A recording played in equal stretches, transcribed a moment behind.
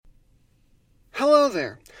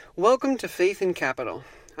there. Welcome to Faith in Capital.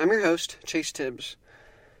 I'm your host, Chase Tibbs.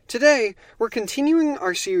 Today, we're continuing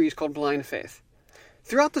our series called Blind Faith.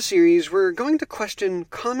 Throughout the series, we're going to question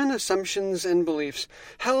common assumptions and beliefs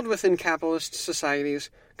held within capitalist societies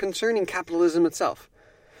concerning capitalism itself.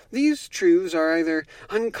 These truths are either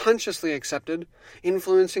unconsciously accepted,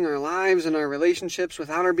 influencing our lives and our relationships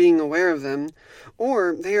without our being aware of them,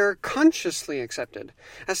 or they are consciously accepted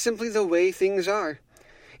as simply the way things are.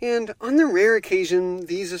 And on the rare occasion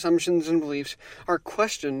these assumptions and beliefs are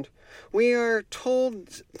questioned, we are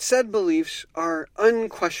told said beliefs are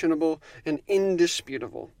unquestionable and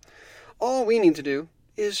indisputable. All we need to do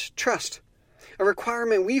is trust, a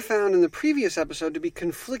requirement we found in the previous episode to be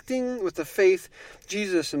conflicting with the faith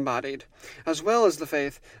Jesus embodied, as well as the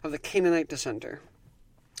faith of the Canaanite dissenter.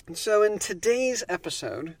 And so in today's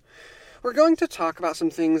episode, we're going to talk about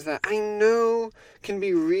some things that I know can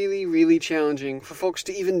be really, really challenging for folks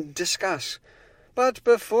to even discuss. But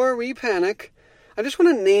before we panic, I just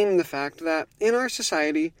want to name the fact that in our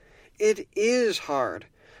society, it is hard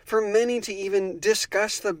for many to even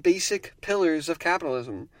discuss the basic pillars of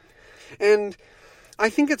capitalism. And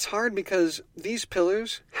I think it's hard because these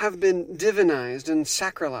pillars have been divinized and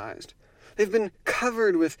sacralized. They've been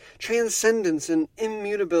covered with transcendence and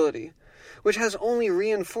immutability, which has only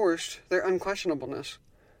reinforced their unquestionableness.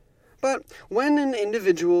 But when an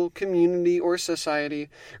individual, community, or society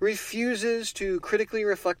refuses to critically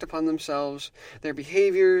reflect upon themselves, their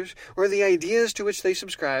behaviors, or the ideas to which they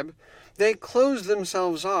subscribe, they close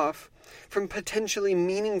themselves off from potentially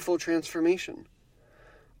meaningful transformation.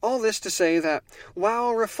 All this to say that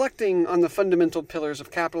while reflecting on the fundamental pillars of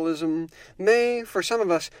capitalism may, for some of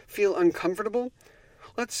us, feel uncomfortable,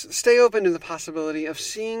 let's stay open to the possibility of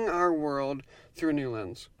seeing our world through a new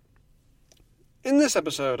lens. In this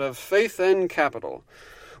episode of Faith and Capital,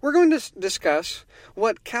 we're going to discuss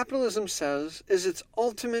what capitalism says is its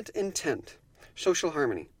ultimate intent, social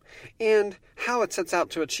harmony, and how it sets out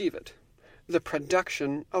to achieve it, the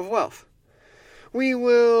production of wealth. We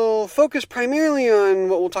will focus primarily on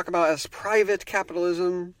what we'll talk about as private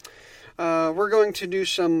capitalism. We're going to do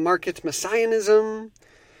some market messianism.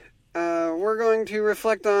 We're going to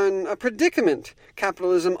reflect on a predicament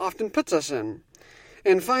capitalism often puts us in.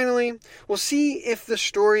 And finally, we'll see if the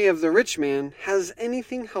story of the rich man has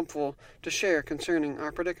anything helpful to share concerning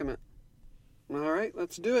our predicament. All right,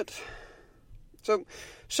 let's do it. So,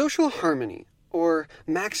 social harmony, or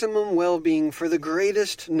maximum well-being for the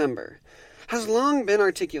greatest number, has long been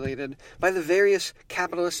articulated by the various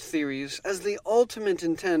capitalist theories as the ultimate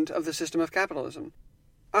intent of the system of capitalism.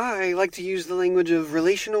 I like to use the language of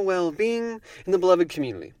relational well-being in the beloved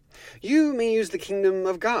community. You may use the kingdom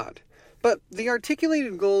of God, but the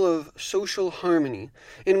articulated goal of social harmony,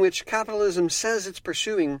 in which capitalism says it's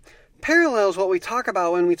pursuing, parallels what we talk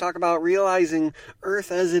about when we talk about realizing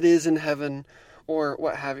earth as it is in heaven, or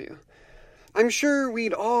what have you. I'm sure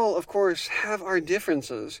we'd all, of course, have our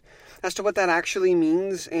differences as to what that actually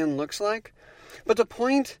means and looks like, but the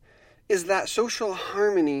point is that social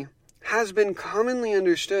harmony has been commonly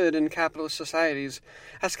understood in capitalist societies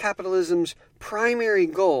as capitalism's primary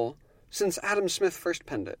goal since Adam Smith first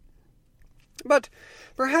penned it. But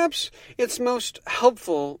perhaps it's most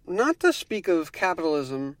helpful not to speak of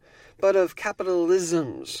capitalism, but of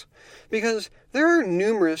capitalisms, because there are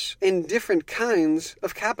numerous and different kinds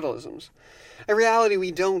of capitalisms, a reality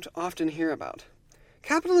we don't often hear about.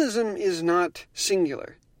 Capitalism is not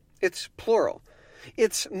singular. It's plural.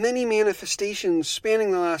 Its many manifestations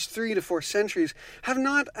spanning the last 3 to 4 centuries have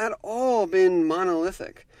not at all been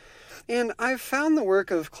monolithic. And I've found the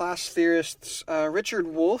work of class theorists Richard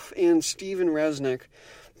Wolff and Stephen Resnick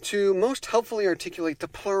to most helpfully articulate the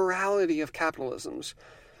plurality of capitalisms.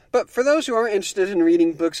 But for those who aren't interested in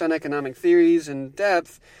reading books on economic theories in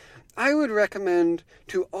depth, I would recommend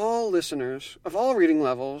to all listeners of all reading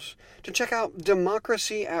levels to check out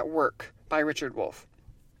Democracy at Work by Richard Wolff.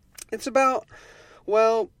 It's about,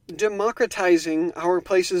 democratizing our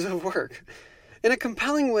places of work. In a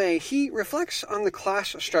compelling way, he reflects on the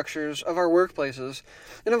class structures of our workplaces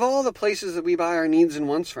and of all the places that we buy our needs and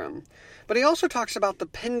wants from. But he also talks about the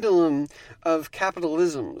pendulum of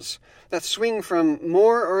capitalisms that swing from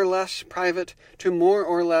more or less private to more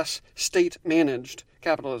or less state-managed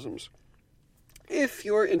capitalisms. If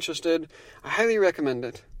you're interested, I highly recommend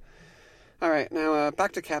it. All right, now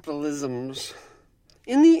back to capitalisms.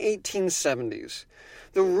 In the 1870s,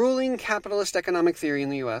 the ruling capitalist economic theory in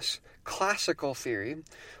the U.S., classical theory,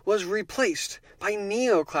 was replaced by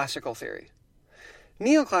neoclassical theory.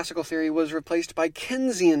 Neoclassical theory was replaced by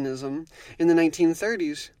Keynesianism in the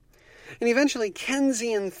 1930s. And eventually,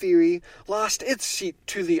 Keynesian theory lost its seat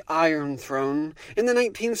to the Iron Throne in the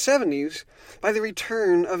 1970s by the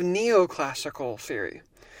return of neoclassical theory,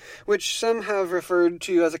 which some have referred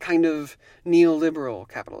to as a kind of neoliberal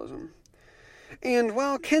capitalism. And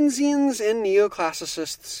while Keynesians and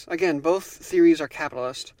neoclassicists, again, both theories are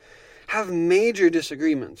capitalist, have major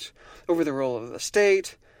disagreements over the role of the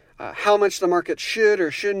state, how much the market should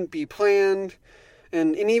or shouldn't be planned,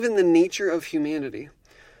 and even the nature of humanity,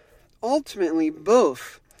 ultimately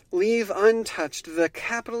both leave untouched the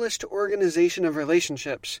capitalist organization of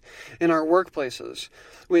relationships in our workplaces,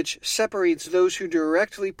 which separates those who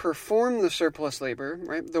directly perform the surplus labor,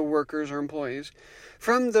 right, the workers or employees,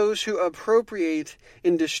 from those who appropriate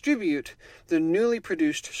and distribute the newly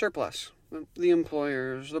produced surplus, the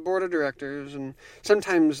employers, the board of directors, and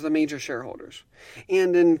sometimes the major shareholders.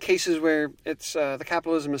 And in cases where it's the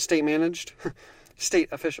capitalism is state-managed, state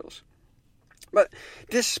officials. But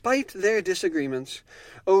despite their disagreements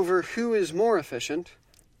over who is more efficient,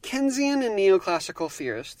 Keynesian and neoclassical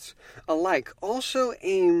theorists alike also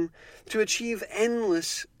aim to achieve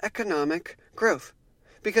endless economic growth.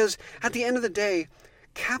 Because at the end of the day,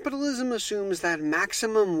 capitalism assumes that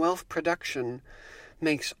maximum wealth production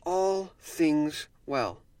makes all things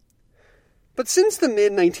well. But since the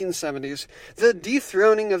mid-1970s, the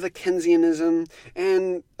dethroning of Keynesianism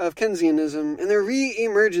and the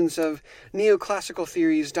re-emergence of neoclassical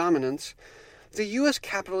theory's dominance, the U.S.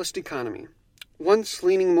 capitalist economy, once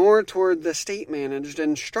leaning more toward the state-managed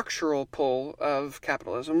and structural pull of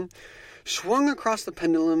capitalism, swung across the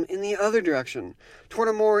pendulum in the other direction, toward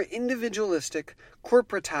a more individualistic,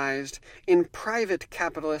 corporatized, and private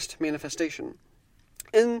capitalist manifestation.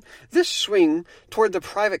 And this swing toward the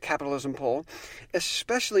private capitalism pole,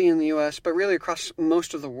 especially in the U.S., but really across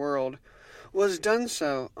most of the world, was done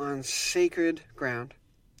so on sacred ground.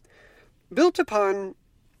 Built upon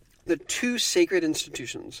the two sacred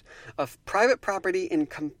institutions of private property and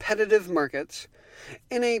competitive markets,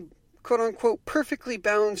 in a quote-unquote perfectly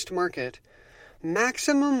balanced market,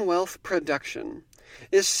 maximum wealth production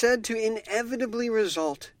is said to inevitably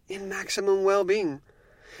result in maximum well-being.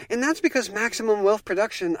 And that's because maximum wealth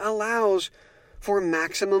production allows for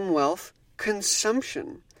maximum wealth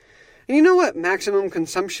consumption. And you know what maximum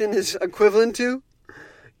consumption is equivalent to?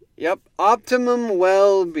 Yep, optimum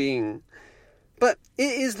well-being. But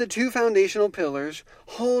it is the two foundational pillars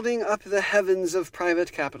holding up the heavens of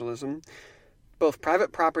private capitalism, both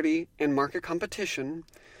private property and market competition,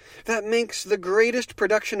 that makes the greatest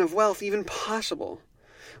production of wealth even possible,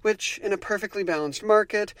 which, in a perfectly balanced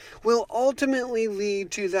market, will ultimately lead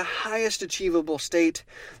to the highest achievable state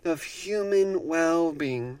of human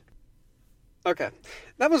well-being. Okay,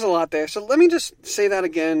 that was a lot there, so let me just say that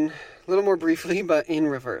again, a little more briefly, but in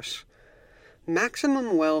reverse.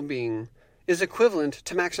 Maximum well-being is equivalent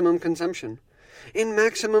to maximum consumption, and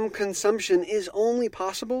maximum consumption is only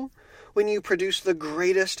possible when you produce the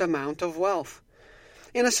greatest amount of wealth.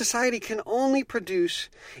 And a society can only produce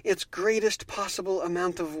its greatest possible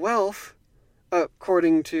amount of wealth,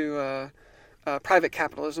 according to private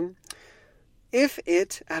capitalism, if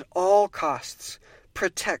it, at all costs,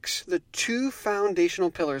 protects the two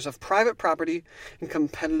foundational pillars of private property and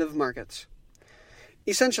competitive markets.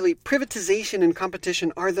 Essentially, privatization and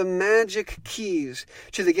competition are the magic keys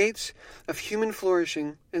to the gates of human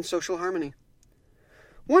flourishing and social harmony.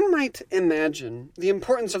 One might imagine the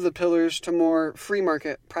importance of the pillars to more free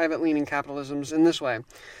market, private-leaning capitalisms in this way.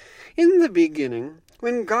 In the beginning,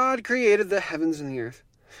 when God created the heavens and the earth,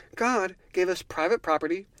 God gave us private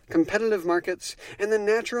property, competitive markets, and the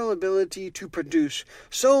natural ability to produce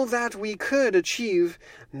so that we could achieve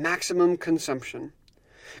maximum consumption.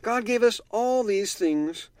 God gave us all these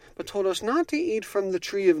things, but told us not to eat from the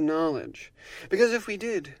tree of knowledge, because if we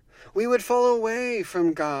did, we would fall away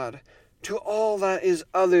from God to all that is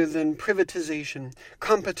other than privatization,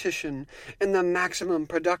 competition, and the maximum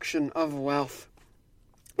production of wealth.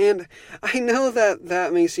 And I know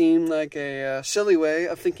that may seem like a silly way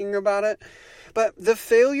of thinking about it, but the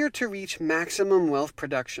failure to reach maximum wealth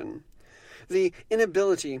production, the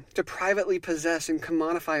inability to privately possess and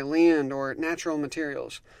commodify land or natural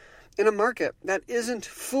materials, in a market that isn't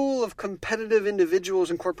full of competitive individuals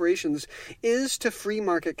and corporations, is to free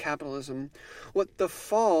market capitalism what the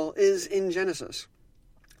fall is in Genesis.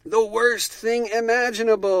 The worst thing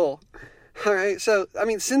imaginable. All right, so,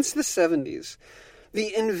 since the 70s,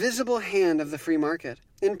 the invisible hand of the free market,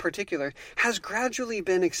 in particular, has gradually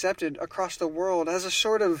been accepted across the world as a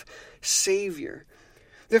sort of savior.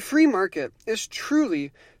 The free market is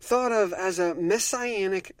truly thought of as a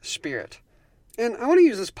messianic spirit, And I want to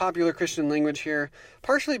use this popular Christian language here,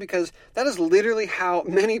 partially because that is literally how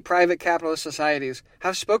many private capitalist societies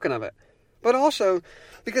have spoken of it, but also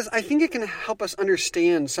because I think it can help us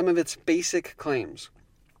understand some of its basic claims.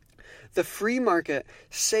 The free market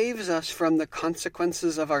saves us from the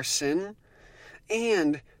consequences of our sin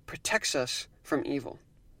and protects us from evil.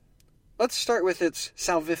 Let's start with its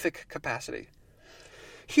salvific capacity.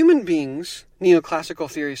 Human beings, neoclassical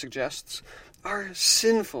theory suggests, are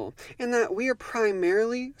sinful in that we are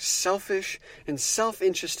primarily selfish and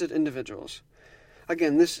self-interested individuals.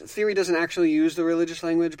 Again, this theory doesn't actually use the religious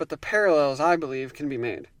language, but the parallels, I believe, can be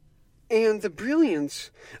made. And the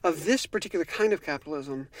brilliance of this particular kind of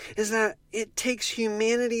capitalism is that it takes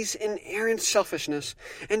humanity's inherent selfishness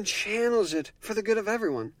and channels it for the good of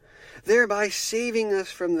everyone, thereby saving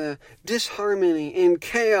us from the disharmony and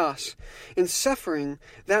chaos and suffering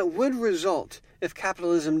that would result if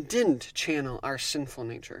capitalism didn't channel our sinful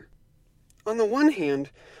nature. On the one hand,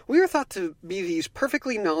 we are thought to be these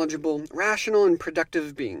perfectly knowledgeable, rational, and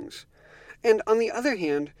productive beings. And on the other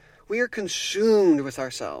hand, we are consumed with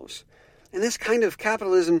ourselves. And this kind of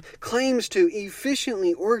capitalism claims to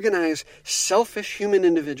efficiently organize selfish human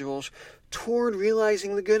individuals toward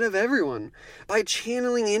realizing the good of everyone by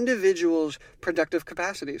channeling individuals' productive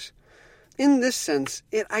capacities. In this sense,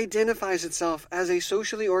 it identifies itself as a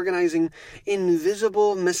socially organizing,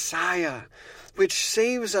 invisible messiah, which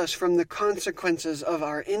saves us from the consequences of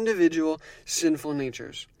our individual sinful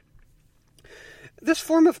natures. This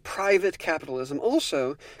form of private capitalism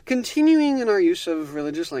also, continuing in our use of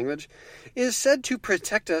religious language, is said to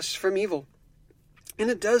protect us from evil. And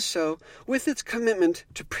it does so with its commitment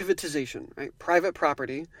to privatization, right? Private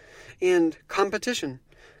property, and competition,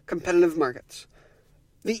 competitive markets.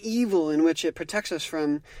 The evil in which it protects us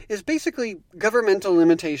from is basically governmental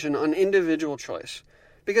limitation on individual choice,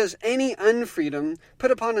 because any unfreedom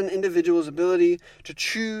put upon an individual's ability to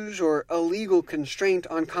choose or illegal constraint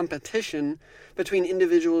on competition between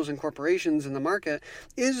individuals and corporations in the market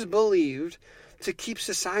is believed to keep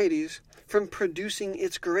societies from producing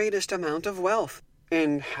its greatest amount of wealth.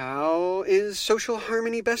 And how is social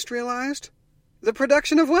harmony best realized? The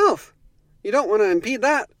production of wealth. You don't want to impede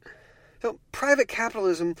that. So private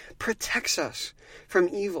capitalism protects us from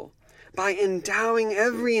evil by endowing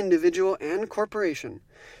every individual and corporation,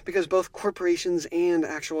 because both corporations and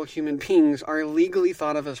actual human beings are legally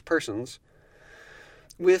thought of as persons,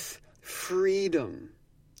 with freedom.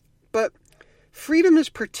 But freedom is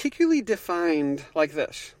particularly defined like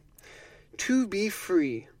this. To be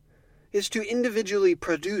free is to individually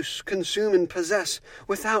produce, consume, and possess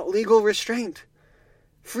without legal restraint.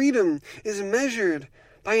 Freedom is measured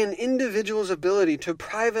by an individual's ability to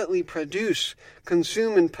privately produce,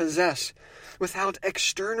 consume, and possess without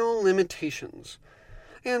external limitations.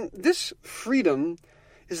 And this freedom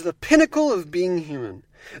is the pinnacle of being human,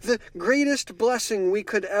 the greatest blessing we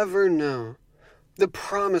could ever know, the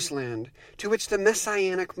promised land to which the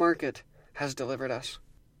messianic market has delivered us.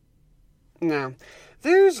 Now,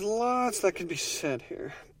 there's lots that could be said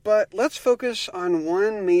here, but let's focus on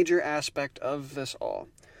one major aspect of this all.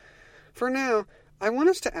 For now, I want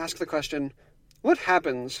us to ask the question, what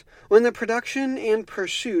happens when the production and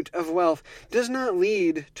pursuit of wealth does not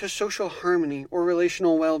lead to social harmony or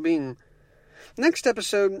relational well-being? Next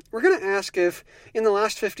episode, we're going to ask if, in the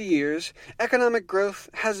last 50 years, economic growth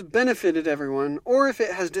has benefited everyone, or if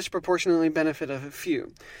it has disproportionately benefited a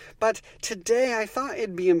few. But today, I thought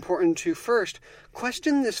it'd be important to first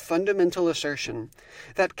question this fundamental assertion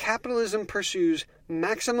that capitalism pursues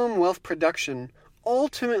maximum wealth production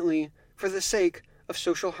ultimately for the sake of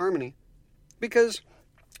social harmony. Because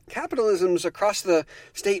capitalisms across the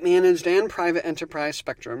state-managed and private enterprise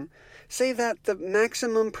spectrum say that the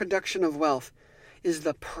maximum production of wealth is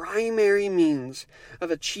the primary means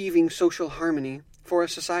of achieving social harmony for a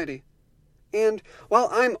society. And while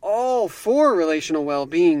I'm all for relational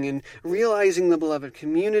well-being and realizing the beloved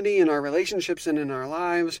community in our relationships and in our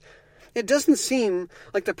lives, it doesn't seem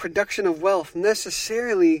like the production of wealth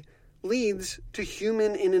necessarily leads to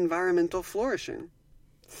human and environmental flourishing.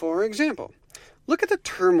 For example, look at the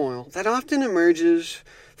turmoil that often emerges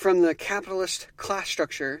from the capitalist class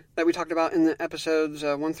structure that we talked about in the episodes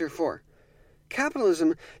 1 through 4.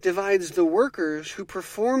 Capitalism divides the workers who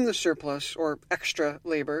perform the surplus or extra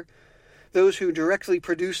labor, those who directly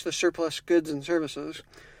produce the surplus goods and services,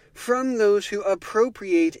 from those who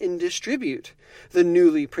appropriate and distribute the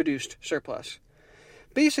newly produced surplus.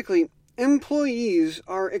 Basically, employees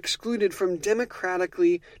are excluded from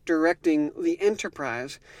democratically directing the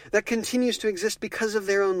enterprise that continues to exist because of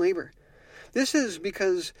their own labor. This is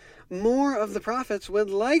because more of the profits would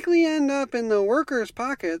likely end up in the workers'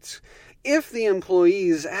 pockets if the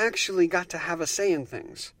employees actually got to have a say in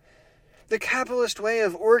things. The capitalist way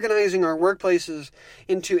of organizing our workplaces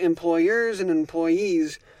into employers and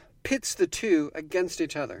employees pits the two against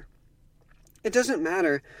each other. It doesn't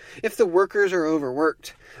matter if the workers are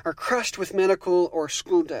overworked, are crushed with medical or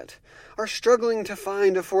school debt, are struggling to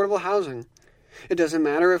find affordable housing. It doesn't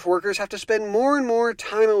matter if workers have to spend more and more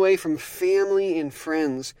time away from family and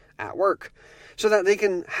friends at work so that they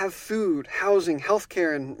can have food, housing,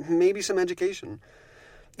 healthcare, and maybe some education.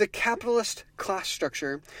 The capitalist class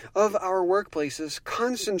structure of our workplaces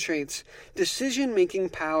concentrates decision-making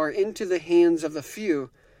power into the hands of the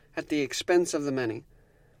few at the expense of the many.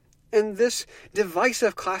 And this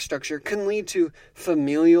divisive class structure can lead to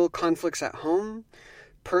familial conflicts at home,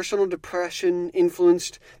 personal depression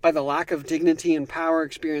influenced by the lack of dignity and power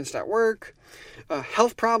experienced at work,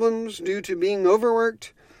 health problems due to being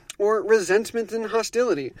overworked, or resentment and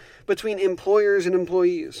hostility between employers and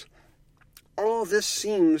employees. All this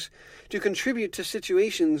seems to contribute to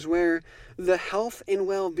situations where the health and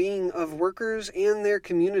well-being of workers and their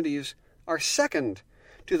communities are second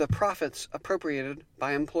to the profits appropriated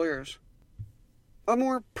by employers. A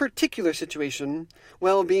more particular situation,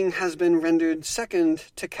 well-being has been rendered second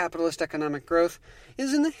to capitalist economic growth,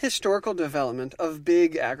 is in the historical development of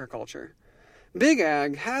big agriculture. Big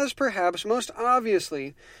Ag has perhaps most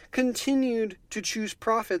obviously continued to choose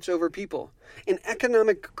profits over people and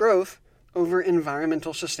economic growth over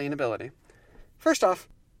environmental sustainability. First off,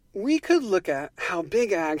 we could look at how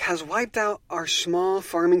Big Ag has wiped out our small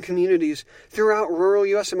farming communities throughout rural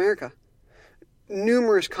U.S. America.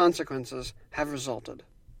 Numerous consequences have resulted.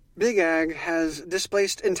 Big Ag has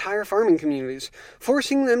displaced entire farming communities,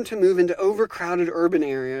 forcing them to move into overcrowded urban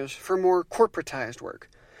areas for more corporatized work.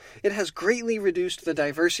 It has greatly reduced the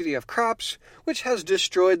diversity of crops, which has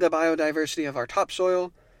destroyed the biodiversity of our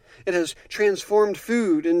topsoil. It has transformed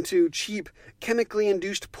food into cheap, chemically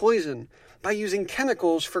induced poison by using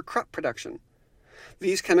chemicals for crop production.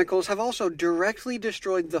 These chemicals have also directly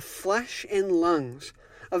destroyed the flesh and lungs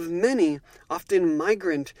of many, often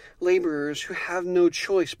migrant, laborers who have no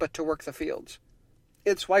choice but to work the fields.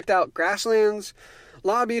 It's wiped out grasslands,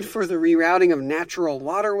 lobbied for the rerouting of natural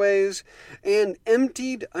waterways, and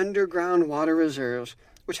emptied underground water reserves,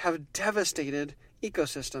 which have devastated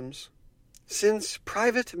ecosystems. Since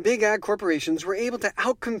private Big Ag corporations were able to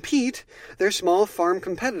outcompete their small farm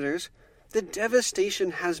competitors, the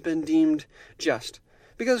devastation has been deemed just.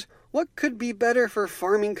 Because what could be better for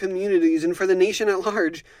farming communities and for the nation at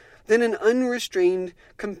large than an unrestrained,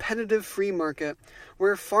 competitive free market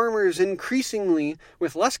where farmers increasingly,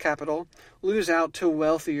 with less capital, lose out to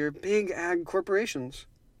wealthier Big Ag corporations?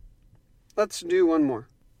 Let's do one more.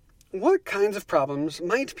 What kinds of problems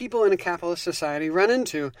might people in a capitalist society run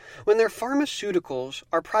into when their pharmaceuticals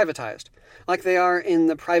are privatized, like they are in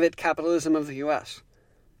the private capitalism of the U.S.?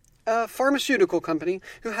 A pharmaceutical company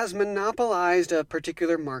who has monopolized a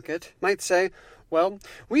particular market might say, well,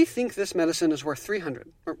 we think this medicine is worth $300,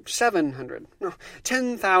 or $700, no,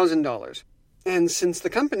 $10,000. And since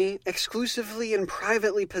the company exclusively and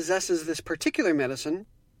privately possesses this particular medicine,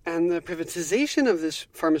 and the privatization of this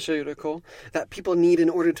pharmaceutical that people need in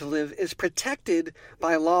order to live is protected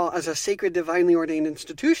by law as a sacred, divinely ordained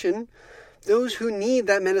institution, those who need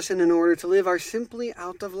that medicine in order to live are simply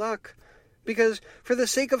out of luck. Because for the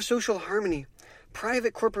sake of social harmony,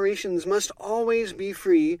 private corporations must always be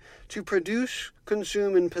free to produce,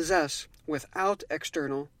 consume, and possess without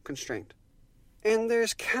external constraint. And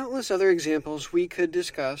there's countless other examples we could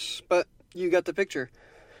discuss, but you got the picture.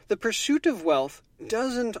 The pursuit of wealth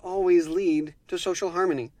doesn't always lead to social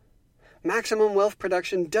harmony. Maximum wealth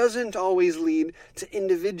production doesn't always lead to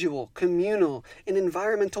individual, communal, and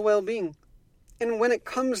environmental well-being. And when it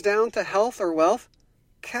comes down to health or wealth,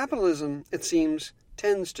 capitalism, it seems,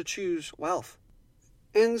 tends to choose wealth.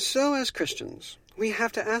 And so as Christians, we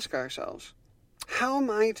have to ask ourselves, how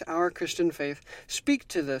might our Christian faith speak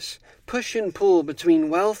to this push and pull between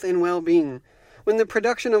wealth and well-being when the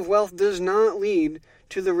production of wealth does not lead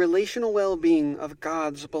to the relational well-being of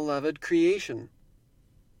God's beloved creation?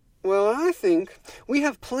 Well, I think we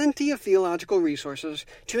have plenty of theological resources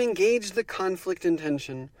to engage the conflict and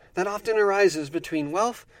tension that often arises between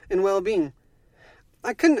wealth and well-being.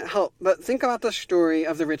 I couldn't help but think about the story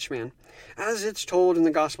of the rich man, as it's told in the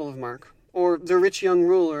Gospel of Mark, or the rich young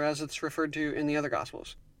ruler as it's referred to in the other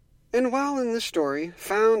Gospels. And while in this story,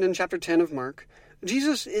 found in chapter 10 of Mark,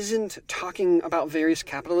 Jesus isn't talking about various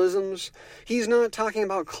capitalisms. He's not talking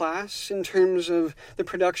about class in terms of the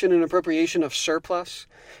production and appropriation of surplus.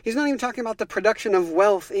 He's not even talking about the production of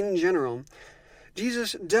wealth in general.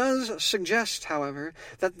 Jesus does suggest, however,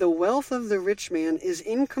 that the wealth of the rich man is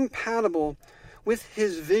incompatible with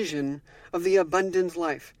his vision of the abundant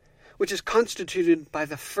life, which is constituted by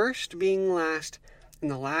the first being last and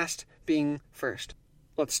the last being first.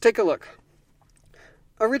 Let's take a look.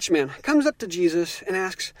 A rich man comes up to Jesus and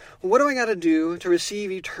asks, "What do I got to do to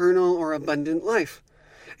receive eternal or abundant life?"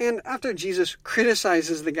 And after Jesus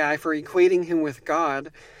criticizes the guy for equating him with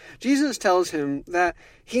God, Jesus tells him that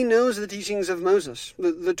he knows the teachings of Moses,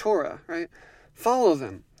 the Torah, right? Follow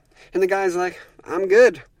them. And the guy's like, "I'm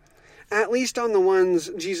good." At least on the ones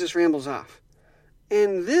Jesus rambles off.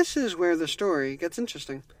 And this is where the story gets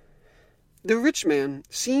interesting. The rich man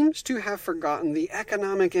seems to have forgotten the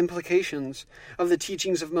economic implications of the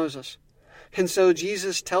teachings of Moses. And so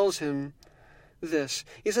Jesus tells him this.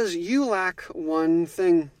 He says, "You lack one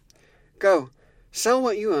thing. Go, sell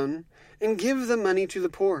what you own, and give the money to the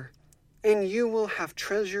poor, and you will have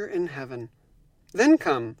treasure in heaven. Then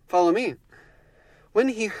come, follow me." When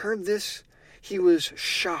he heard this, he was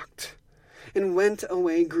shocked and went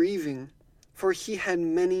away grieving, for he had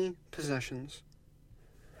many possessions.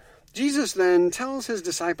 Jesus then tells his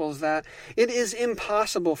disciples that it is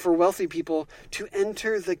impossible for wealthy people to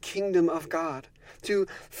enter the kingdom of God, to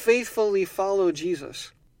faithfully follow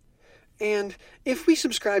Jesus. And if we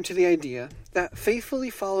subscribe to the idea that faithfully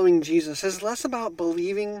following Jesus is less about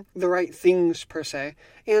believing the right things per se,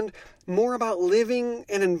 and more about living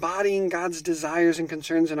and embodying God's desires and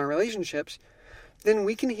concerns in our relationships, then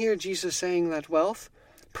we can hear Jesus saying that wealth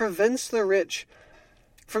prevents the rich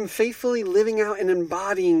from faithfully living out and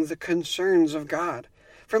embodying the concerns of God,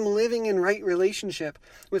 from living in right relationship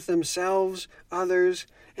with themselves, others,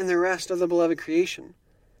 and the rest of the beloved creation.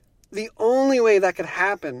 The only way that could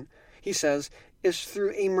happen, he says, is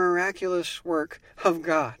through a miraculous work of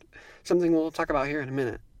God, something we'll talk about here in a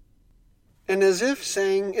minute. And as if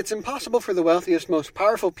saying it's impossible for the wealthiest, most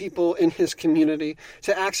powerful people in his community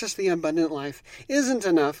to access the abundant life isn't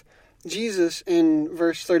enough, Jesus, in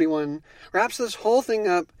verse 31, wraps this whole thing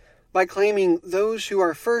up by claiming those who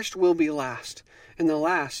are first will be last, and the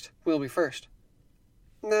last will be first.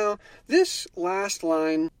 Now, this last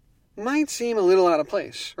line might seem a little out of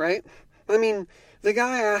place, right? I mean, the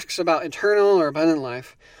guy asks about eternal or abundant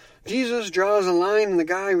life. Jesus draws a line and the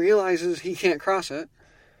guy realizes he can't cross it.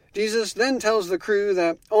 Jesus then tells the crew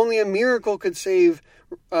that only a miracle could save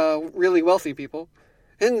really wealthy people.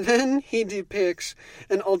 And then he depicts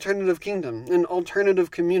an alternative kingdom, an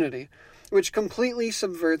alternative community, which completely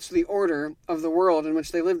subverts the order of the world in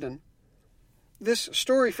which they lived in. This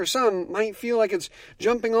story, for some, might feel like it's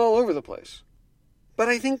jumping all over the place. But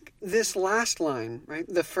I think this last line, right,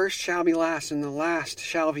 the first shall be last and the last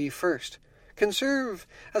shall be first, can serve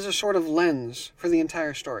as a sort of lens for the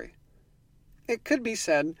entire story. It could be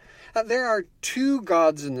said that there are two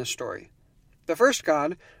gods in this story. The first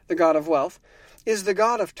God, the God of wealth, is the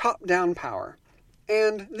God of top-down power,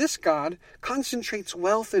 and this God concentrates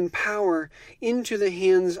wealth and power into the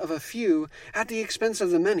hands of a few at the expense of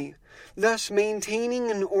the many, thus maintaining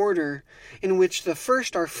an order in which the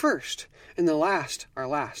first are first and the last are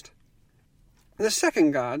last. The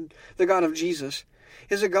second God, the God of Jesus,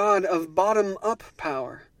 is a God of bottom-up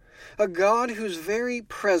power, a God whose very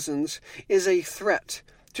presence is a threat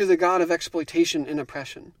to the God of exploitation and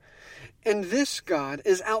oppression. And this God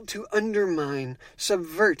is out to undermine,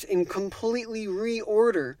 subvert, and completely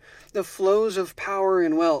reorder the flows of power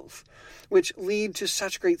and wealth, which lead to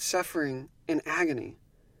such great suffering and agony.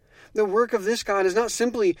 The work of this God is not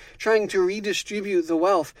simply trying to redistribute the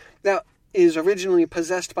wealth that is originally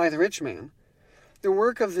possessed by the rich man. The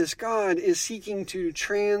work of this God is seeking to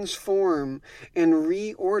transform and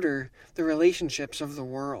reorder the relationships of the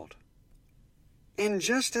world. And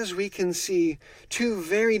just as we can see two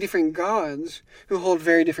very different gods who hold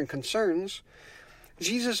very different concerns,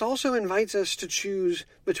 Jesus also invites us to choose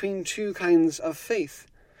between two kinds of faith,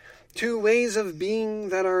 two ways of being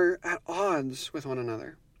that are at odds with one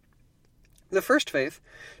another. The first faith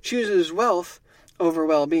chooses wealth over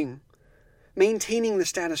well-being, maintaining the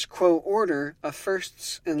status quo order of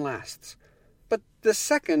firsts and lasts. But the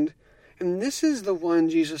second, and this is the one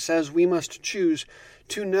Jesus says we must choose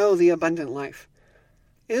to know the abundant life,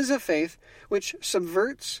 is a faith which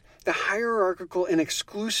subverts the hierarchical and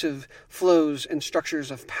exclusive flows and structures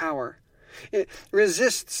of power. It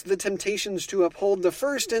resists the temptations to uphold the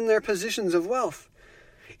first in their positions of wealth.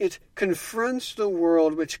 It confronts the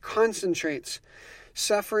world which concentrates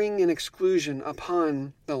suffering and exclusion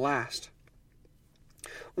upon the last.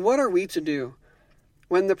 What are we to do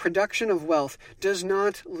when the production of wealth does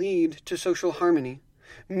not lead to social harmony,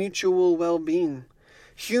 mutual well-being,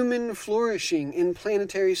 human flourishing, and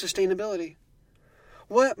planetary sustainability?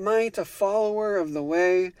 What might a follower of the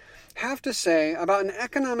way have to say about an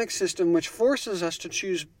economic system which forces us to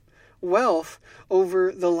choose wealth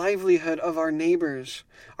over the livelihood of our neighbors,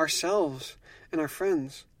 ourselves, and our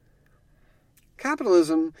friends.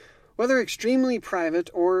 Capitalism, whether extremely private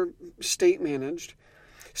or state-managed,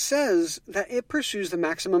 says that it pursues the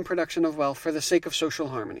maximum production of wealth for the sake of social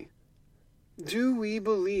harmony. Do we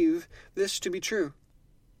believe this to be true?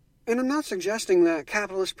 And I'm not suggesting that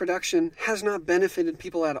capitalist production has not benefited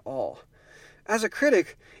people at all. As a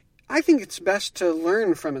critic, I think it's best to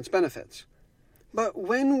learn from its benefits. But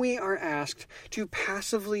when we are asked to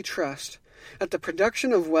passively trust that the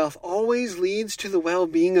production of wealth always leads to the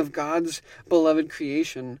well-being of God's beloved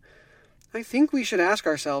creation, I think we should ask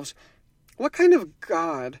ourselves, what kind of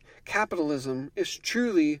God capitalism is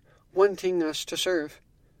truly wanting us to serve?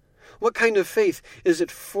 What kind of faith is it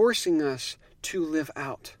forcing us to live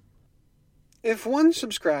out? If one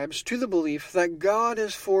subscribes to the belief that God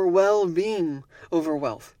is for well-being over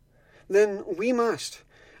wealth, then we must,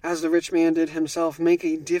 as the rich man did himself, make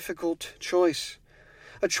a difficult choice.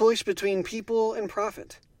 A choice between people and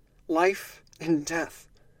profit, life and death,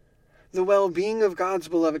 the well-being of God's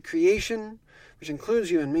beloved creation, which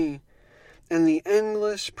includes you and me, and the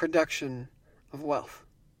endless production of wealth.